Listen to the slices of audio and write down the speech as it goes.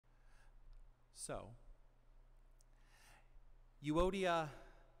So, Euodia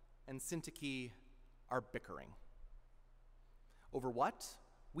and Syntyche are bickering. Over what?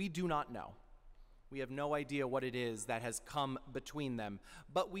 We do not know. We have no idea what it is that has come between them.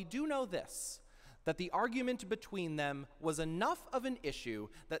 But we do know this, that the argument between them was enough of an issue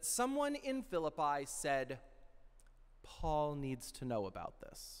that someone in Philippi said, Paul needs to know about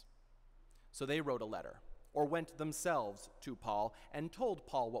this. So they wrote a letter, or went themselves to Paul and told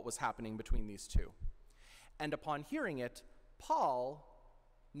Paul what was happening between these two. And upon hearing it, Paul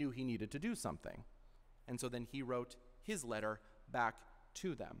knew he needed to do something. And so then he wrote his letter back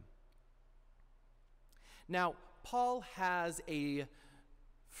to them. Now, Paul has a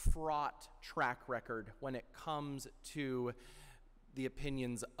fraught track record when it comes to the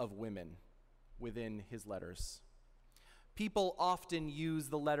opinions of women within his letters. People often use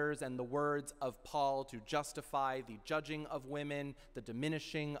the letters and the words of Paul to justify the judging of women, the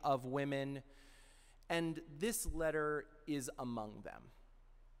diminishing of women, and this letter is among them.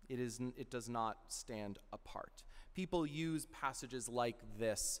 It does not stand apart. People use passages like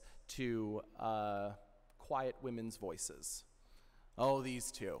this to quiet women's voices. Oh,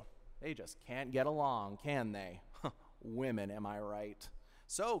 these two, they just can't get along, can they? Women, am I right?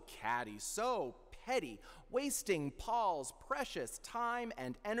 So catty, so petty, wasting Paul's precious time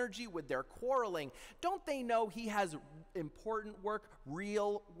and energy with their quarreling. Don't they know he has important work,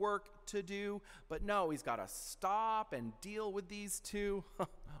 real work to do? But no, he's got to stop and deal with these two.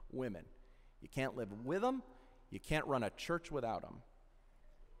 Women. You can't live with them. You can't run a church without them.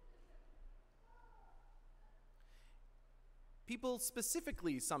 People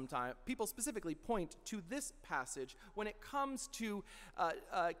specifically point to this passage when it comes to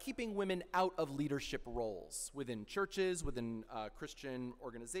keeping women out of leadership roles within churches, within Christian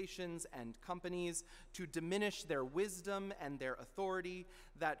organizations and companies, to diminish their wisdom and their authority,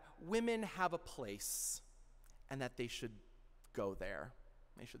 that women have a place and that they should go there.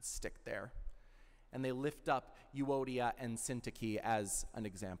 They should stick there. And they lift up Euodia and Syntyche as an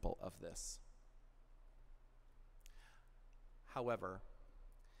example of this. However,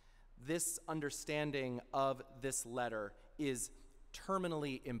 this understanding of this letter is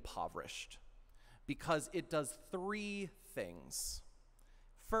terminally impoverished because it does three things.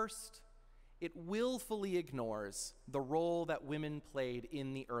 First, it willfully ignores the role that women played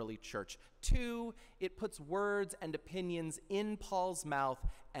in the early church. Two, it puts words and opinions in Paul's mouth.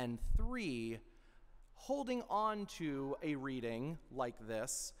 And three, holding on to a reading like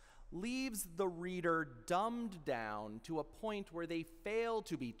this leaves the reader dumbed down to a point where they fail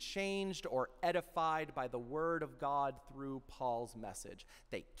to be changed or edified by the word of God through Paul's message.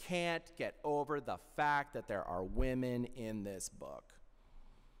 They can't get over the fact that there are women in this book.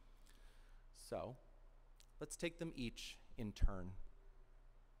 So, let's take them each in turn.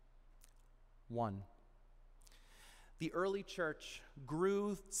 1. The early church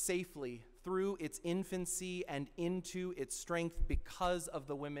grew safely through its infancy and into its strength because of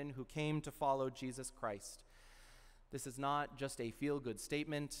the women who came to follow Jesus Christ. This is not just a feel-good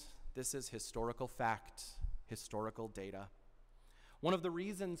statement. This is historical fact, historical data. One of the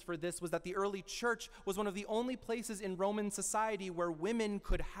reasons for this was that the early church was one of the only places in Roman society where women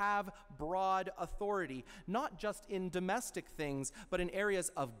could have broad authority, not just in domestic things, but in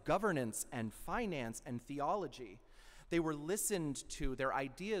areas of governance and finance and theology. They were listened to, their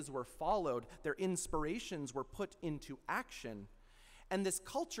ideas were followed, their inspirations were put into action. And this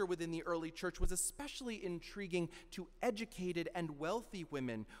culture within the early church was especially intriguing to educated and wealthy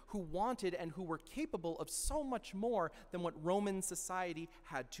women who wanted and who were capable of so much more than what Roman society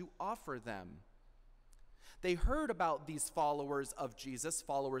had to offer them. They heard about these followers of Jesus,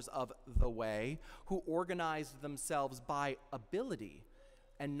 followers of the way, who organized themselves by ability,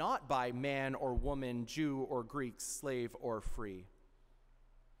 and not by man or woman, Jew or Greek, slave or free.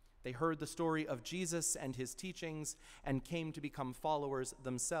 They heard the story of Jesus and his teachings and came to become followers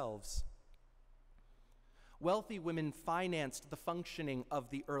themselves. Wealthy women financed the functioning of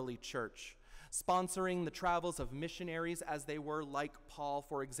the early church, sponsoring the travels of missionaries as they were, like Paul,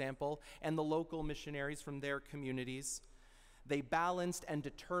 for example, and the local missionaries from their communities. They balanced and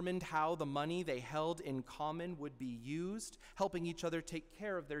determined how the money they held in common would be used, helping each other take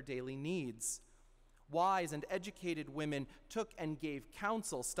care of their daily needs. Wise and educated women took and gave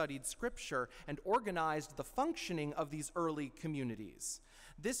counsel, studied scripture, and organized the functioning of these early communities.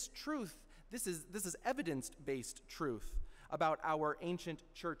 This is evidence-based truth about our ancient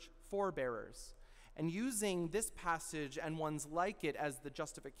church forebearers. And using this passage and ones like it as the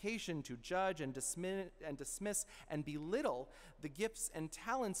justification to judge and dismiss and belittle the gifts and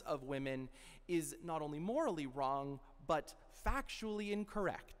talents of women is not only morally wrong, but factually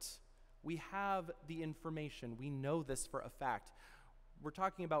incorrect. We have the information. We know this for a fact. We're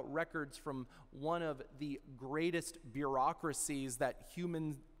talking about records from one of the greatest bureaucracies that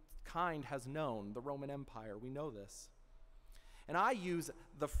humankind has known, the Roman Empire. We know this. And I use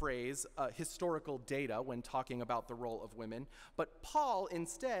the phrase historical data when talking about the role of women, but Paul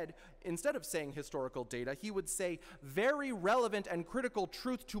instead of saying historical data, he would say very relevant and critical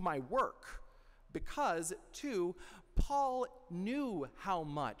truth to my work, because, too, Paul knew how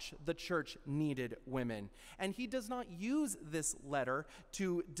much the church needed women, and he does not use this letter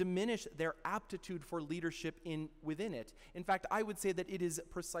to diminish their aptitude for leadership within it. In fact, I would say that it is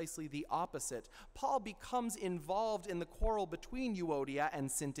precisely the opposite. Paul becomes involved in the quarrel between Euodia and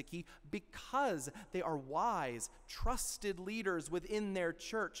Syntyche because they are wise, trusted leaders within their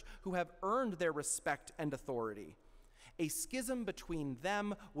church who have earned their respect and authority. A schism between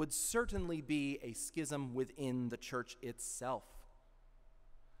them would certainly be a schism within the church itself.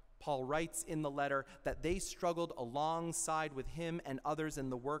 Paul writes in the letter that they struggled alongside with him and others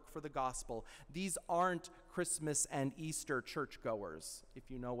in the work for the gospel. These aren't Christmas and Easter churchgoers, if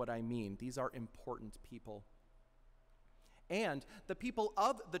you know what I mean. These are important people. And the people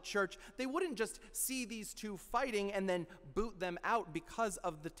of the church, they wouldn't just see these two fighting and then boot them out because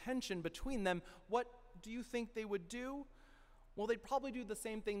of the tension between them. What do you think they would do? Well, they'd probably do the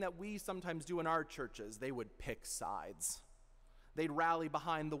same thing that we sometimes do in our churches. They would pick sides. They'd rally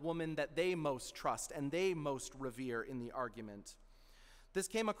behind the woman that they most trust and they most revere in the argument. This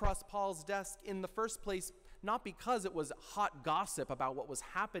came across Paul's desk in the first place, not because it was hot gossip about what was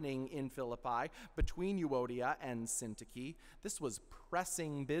happening in Philippi between Euodia and Syntyche. This was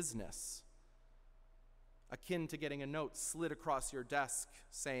pressing business, akin to getting a note slid across your desk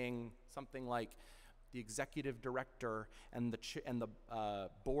saying something like, the executive director and the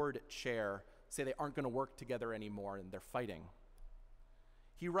board chair say they aren't going to work together anymore and they're fighting.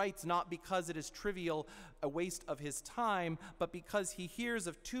 He writes not because it is trivial, a waste of his time, but because he hears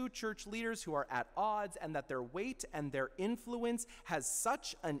of two church leaders who are at odds and that their weight and their influence has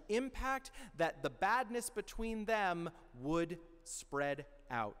such an impact that the badness between them would spread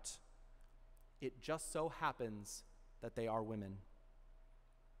out. It just so happens that they are women.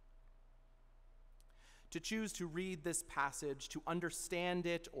 To choose to read this passage, to understand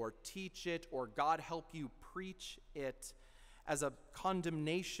it or teach it, or God help you preach it as a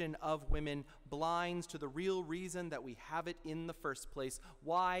condemnation of women, blinds to the real reason that we have it in the first place,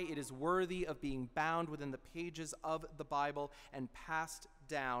 why it is worthy of being bound within the pages of the Bible and passed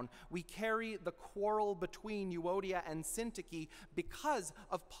down. We carry the quarrel between Euodia and Syntyche because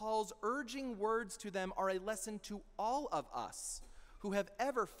of Paul's urging words to them are a lesson to all of us who have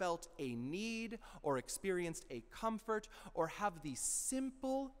ever felt a need or experienced a comfort or have the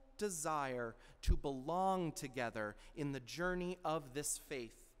simple desire to belong together in the journey of this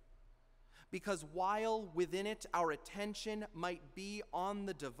faith. Because while within it our attention might be on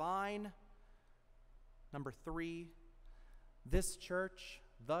the divine, number 3, this church,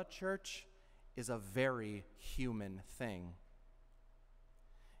 the church, is a very human thing.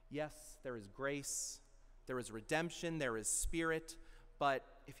 Yes, there is grace, there is redemption, there is spirit, but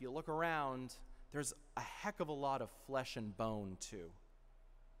if you look around, there's a heck of a lot of flesh and bone too.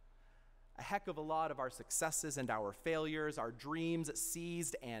 A heck of a lot of our successes and our failures, our dreams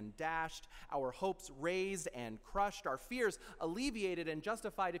seized and dashed, our hopes raised and crushed, our fears alleviated and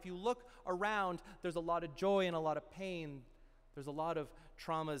justified. If you look around, there's a lot of joy and a lot of pain. There's a lot of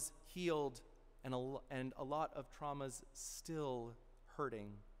traumas healed and a lot of traumas still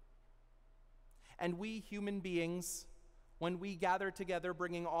hurting. And we human beings, when we gather together,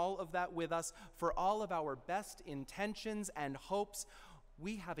 bringing all of that with us, for all of our best intentions and hopes,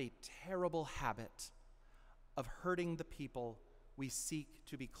 we have a terrible habit of hurting the people we seek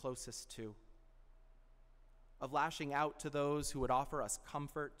to be closest to, of lashing out to those who would offer us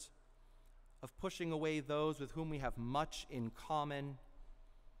comfort, of pushing away those with whom we have much in common,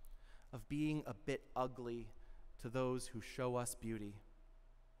 of being a bit ugly to those who show us beauty.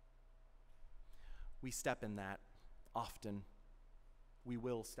 We step in that often. We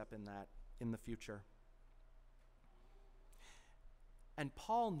will step in that in the future. And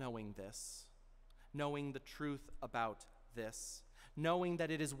Paul, knowing this, knowing the truth about this, knowing that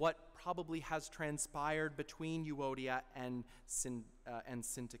it is what probably has transpired between Euodia and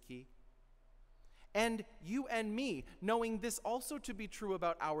Syntyche, and you and me, knowing this also to be true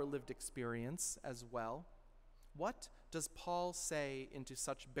about our lived experience as well, what does Paul say into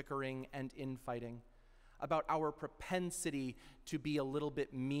such bickering and infighting about our propensity to be a little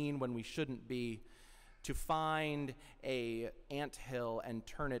bit mean when we shouldn't be, to find an anthill and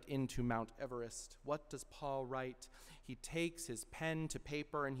turn it into Mount Everest? What does Paul write? He takes his pen to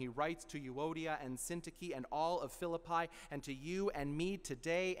paper and he writes to Euodia and Syntyche and all of Philippi and to you and me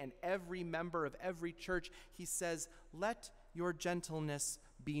today and every member of every church. He says, let your gentleness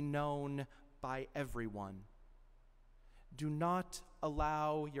be known by everyone. Do not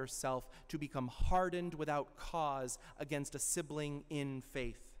allow yourself to become hardened without cause against a sibling in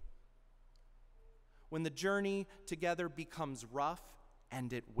faith. When the journey together becomes rough,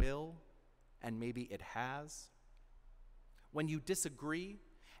 and it will, and maybe it has, when you disagree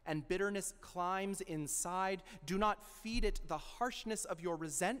and bitterness climbs inside, do not feed it the harshness of your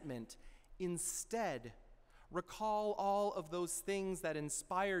resentment. Instead, recall all of those things that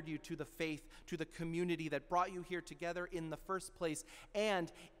inspired you to the faith, to the community that brought you here together in the first place. And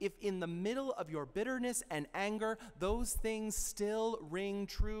if in the middle of your bitterness and anger, those things still ring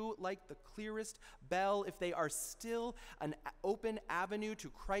true like the clearest bell, if they are still an open avenue to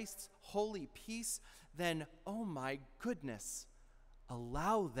Christ's holy peace, then, oh my goodness,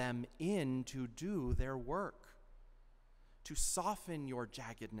 allow them in to do their work, to soften your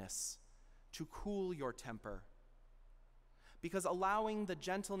jaggedness, to cool your temper. Because allowing the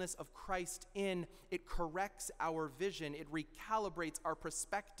gentleness of Christ in, it corrects our vision, it recalibrates our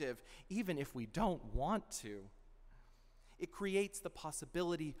perspective, even if we don't want to. It creates the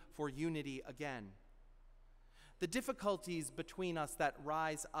possibility for unity again. The difficulties between us that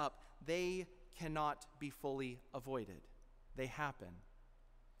rise up, they cannot be fully avoided. They happen.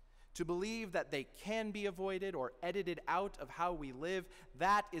 To believe that they can be avoided or edited out of how we live,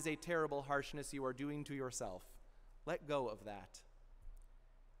 that is a terrible harshness you are doing to yourself. Let go of that.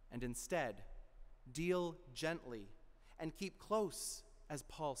 And instead, deal gently and keep close, as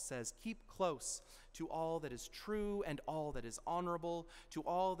Paul says, keep close to all that is true and all that is honorable, to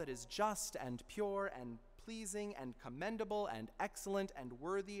all that is just and pure and pleasing and commendable and excellent and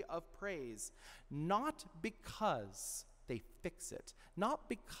worthy of praise, not because they fix it, not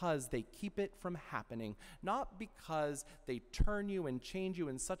because they keep it from happening, not because they turn you and change you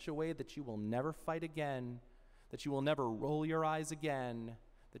in such a way that you will never fight again, that you will never roll your eyes again,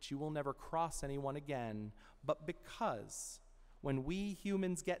 that you will never cross anyone again, but because when we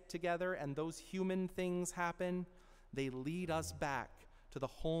humans get together and those human things happen, they lead us back to the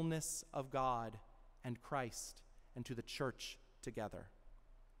wholeness of God and Christ and to the church together.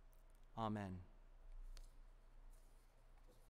 Amen.